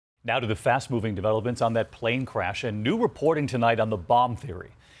Now to the fast-moving developments on that plane crash and new reporting tonight on the bomb theory.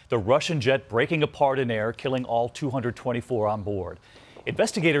 The Russian jet breaking apart in air, killing all 224 on board.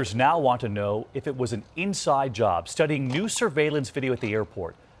 Investigators now want to know if it was an inside job, studying new surveillance video at the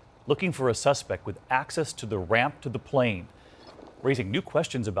airport, looking for a suspect with access to the ramp to the plane, raising new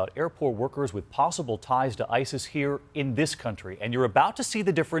questions about airport workers with possible ties to ISIS here in this country. And you're about to see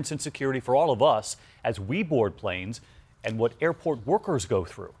the difference in security for all of us as we board planes and what airport workers go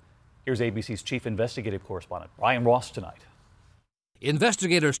through. Here's ABC's chief investigative correspondent, Brian Ross, tonight.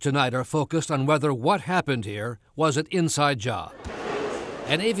 Investigators tonight are focused on whether what happened here was an inside job.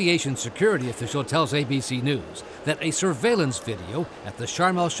 An aviation security official tells ABC News that a surveillance video at the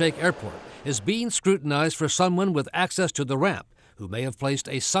Sharm el-Sheikh airport is being scrutinized for someone with access to the ramp who may have placed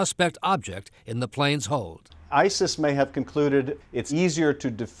a suspect object in the plane's hold. ISIS may have concluded it's easier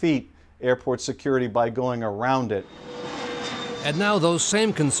to defeat airport security by going around it. And now those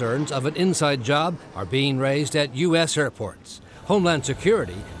same concerns of an inside job are being raised at U.S. airports. Homeland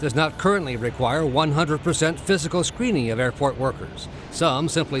Security does not currently require 100% physical screening of airport workers. Some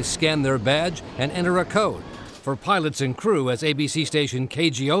simply scan their badge and enter a code. For pilots and crew, as ABC station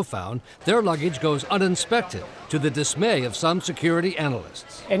KGO found, their luggage goes uninspected, to the dismay of some security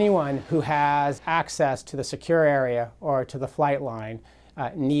analysts. Anyone who has access to the secure area or to the flight line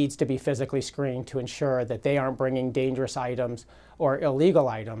needs to be physically screened to ensure that they aren't bringing dangerous items or illegal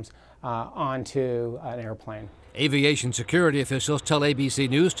items onto an airplane. Aviation security officials tell ABC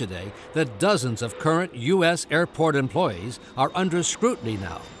News today that dozens of current U.S. airport employees are under scrutiny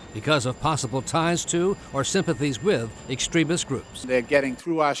now because of possible ties to or sympathies with extremist groups. They're getting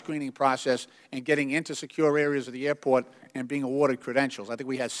through our screening process and getting into secure areas of the airport and being awarded credentials. I think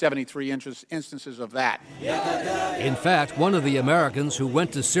we had 73 instances of that. In fact, one of the Americans who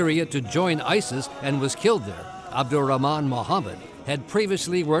went to Syria to join ISIS and was killed there, Abdurrahman Mohammed, had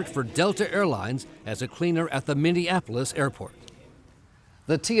previously worked for Delta Airlines as a cleaner at the Minneapolis airport.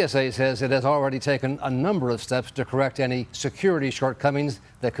 The TSA says it has already taken a number of steps to correct any security shortcomings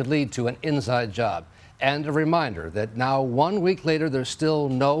that could lead to an inside job. And a reminder that now, 1 week later, there's still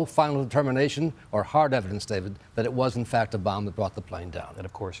no final determination or hard evidence, David, that it was in fact a bomb that brought the plane down. And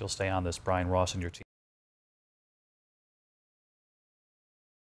of course, you'll stay on this, Brian Ross, and your team.